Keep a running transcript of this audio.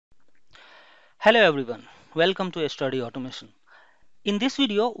Hello everyone, welcome to Study Automation. In this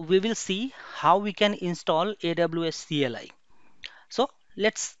video, we will see how we can install AWS CLI. So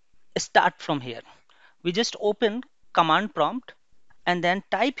let's start from here. We just open command prompt and then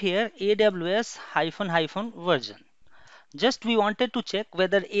type here AWS hyphen hyphen version. Just we wanted to check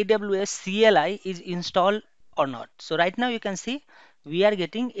whether AWS CLI is installed or not. So right now you can see we are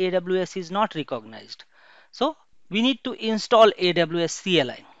getting AWS is not recognized. So we need to install AWS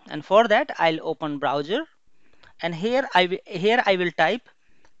CLI, and for that I'll open browser, and here I will type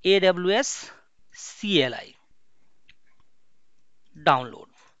AWS CLI download,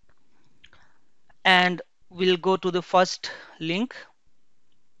 and we'll go to the first link.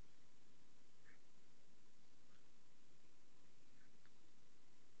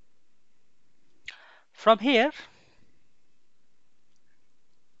 From here,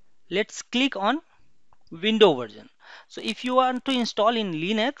 let's click on Window version. So if you want to install in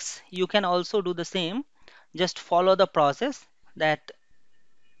Linux, you can also do the same. Just follow the process that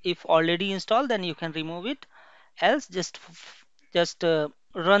if already installed, then you can remove it. Else, just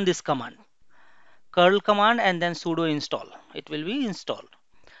run this command, curl command, and then sudo install. It will be installed.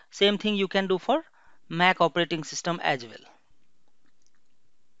 Same thing you can do for Mac operating system as well.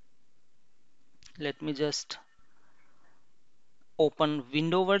 Let me just open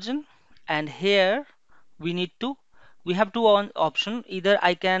Window version, and here we have two option. Either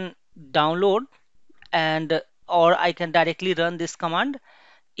I can download and or I can directly run this command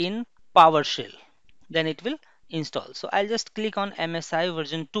in PowerShell, then it will install. So I'll just click on MSI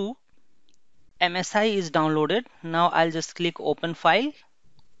version 2. MSI is downloaded. Now I'll just click open file,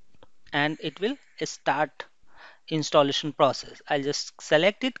 and it will start installation process. I'll just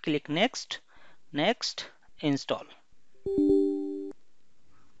select it, click next, next, install.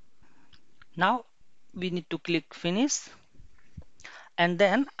 Now we need to click finish, and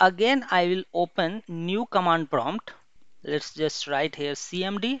then again I will open new command prompt. Let's just write here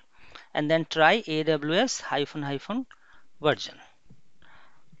cmd and then try AWS hyphen hyphen version.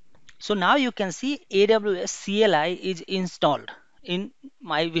 So now you can see AWS CLI is installed in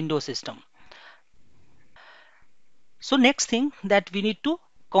my Windows system. So next thing that we need to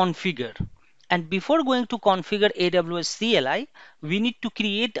configure, and before going to configure AWS CLI, we need to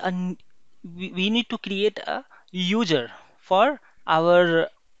create a user for our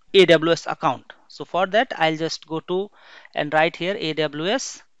AWS account. So for that I'll just go to and write here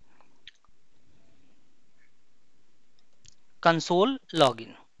AWS console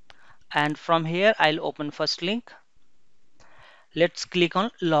login, and from here I'll open first link. Let's click on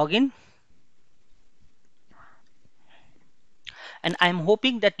login, and I'm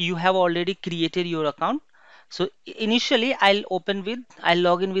hoping that you have already created your account. So initially I'll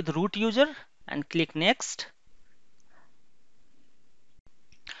log in with root user and click next.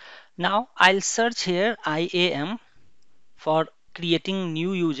 Now I'll search here IAM for creating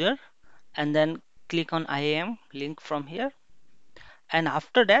new user, and then click on IAM link from here, and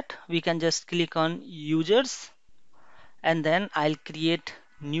after that we can just click on users, and then I'll create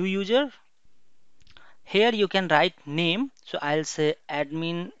new user. Here you can write name, so I'll say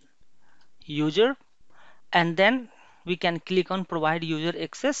admin user, and then we can click on provide user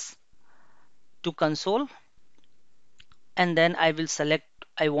access to console, and then I will select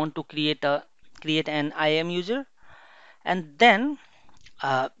I want to create an IAM user, and then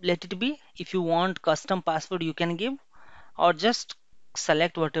let it be. If you want custom password you can give, or just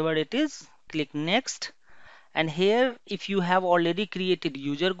select whatever it is, click next. And here if you have already created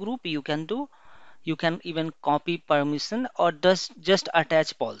user group, you can even copy permission or just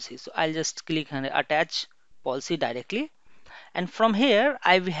attach policy. So I'll just click on attach policy directly, and from here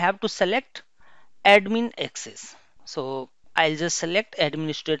I will have to select admin access. So I'll just select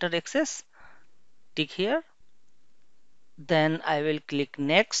administrator access, tick here, then I will click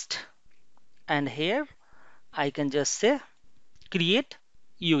next, and here I can just say create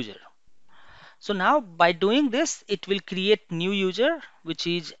user. So now by doing this, it will create new user, which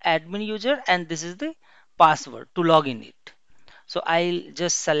is admin user, and this is the password to log in it. So I'll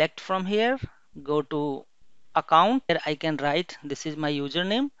just select from here, go to account. Here I can write this is my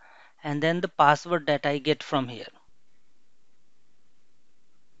username, and then the password that I get from here.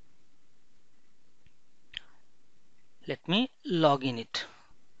 Let me log in it,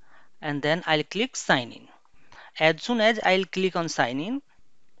 and then I'll click sign in. As soon as I'll click on sign in,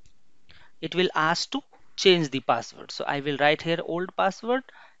 it will ask to change the password. So I will write here old password,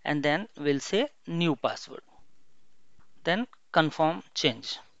 and then we'll say new password, then confirm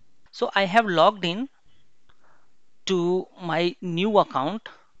change. So I have logged in to my new account,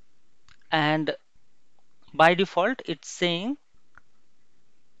 and by default it's saying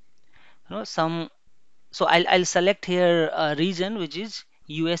some. So I'll select here a region which is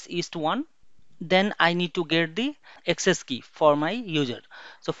US East 1. Then I need to get the access key for my user.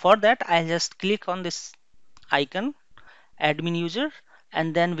 So for that I just click on this icon, admin user,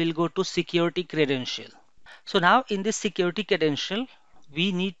 and then we'll go to security credential. So now in this security credential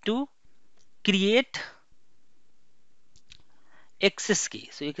we need to create access key.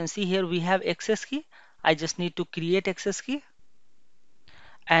 So you can see here we have access key. I just need to create access key,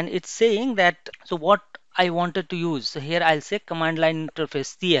 and it's saying that so what I wanted to use. So here I'll say command line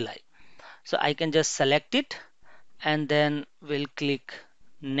interface CLI. So I can just select it and then we'll click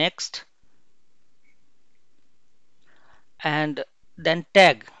next and then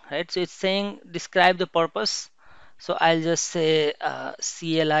tag, right? So it's saying describe the purpose. So I'll just say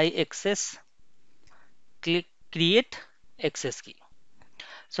CLI access, click create access key.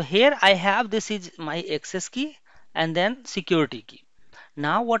 So here I have this is my access key and then security key.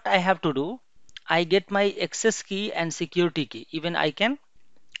 Now what I have to do, I get my access key and security key. Even I can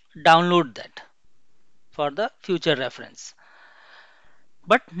download that for the future reference.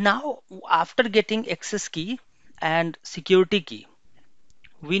 But now after getting access key and security key,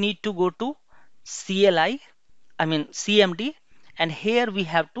 we need to go to CLI, I mean CMD, and here we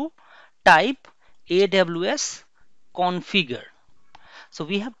have to type AWS configure. So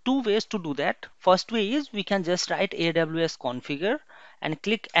we have two ways to do that. First way is we can just write AWS configure and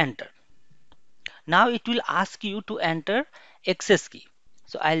click enter. Now it will ask you to enter access key.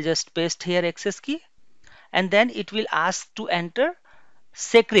 So I'll just paste here access key, and then it will ask to enter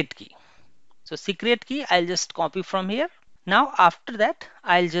secret key. So secret key I'll just copy from here. Now after that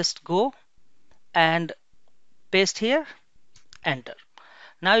I'll just go and paste here, enter.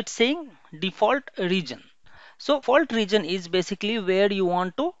 Now it's saying default region. So default region is basically where you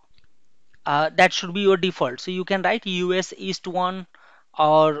want to that should be your default. So you can write US East 1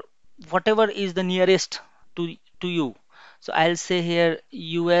 or whatever is the nearest to you. So I'll say here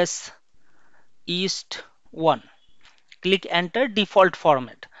US East 1. Click enter default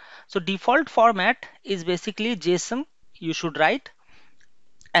format. So default format is basically JSON you should write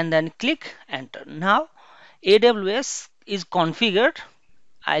and then click enter. Now AWS is configured.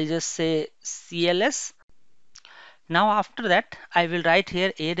 I'll just say CLS. Now after that I will write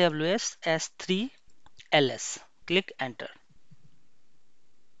here AWS S3 LS. Click enter.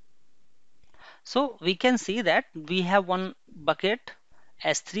 So we can see that we have one bucket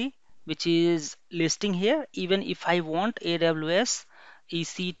S3 which is listing here. Even if I want AWS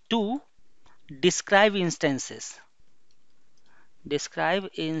EC2 describe instances, it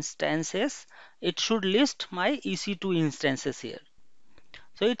should list my EC2 instances here.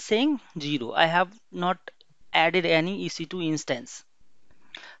 So it's saying 0. I have not added any EC2 instance.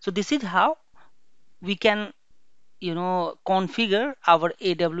 So this is how we can configure our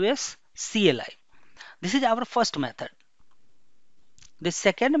AWS CLI. This is our first method. The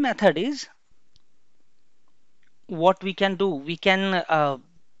second method is what we can do. We can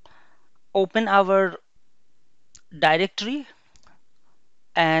open our directory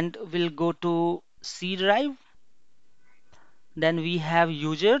and we'll go to C drive. Then we have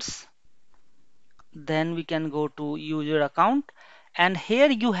users. Then we can go to user account. And here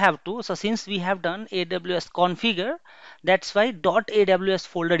you have to, so since we have done AWS configure, that's why .aws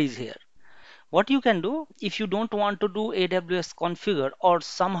folder is here. What you can do, if you don't want to do AWS configure or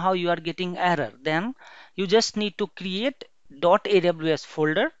somehow you are getting error, then you just need to create .aws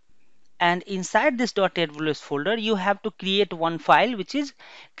folder, and inside this .aws folder you have to create one file which is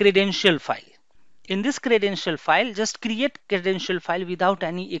credential file. In this credential file, just create credential file without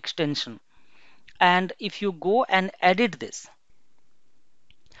any extension. And if you go and edit this,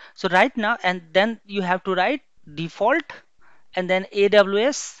 so right now, and then you have to write default and then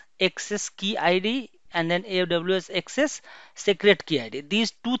AWS access key ID and then AWS access secret key ID.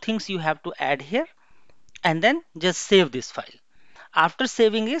 These two things you have to add here and then just save this file. After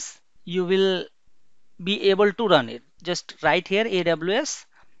saving this, you will be able to run it. Just write here AWS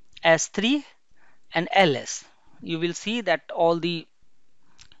S3 and LS. You will see that all the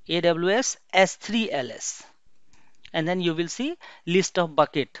AWS S3 LS, and then you will see list of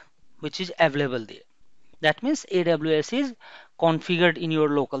bucket which is available there. That means AWS is configured in your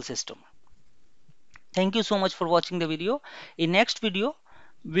local system. Thank you so much for watching the video. In next video,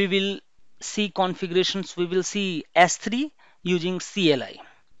 we will see configurations. We will see S3 using CLI.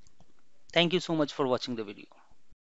 Thank you so much for watching the video.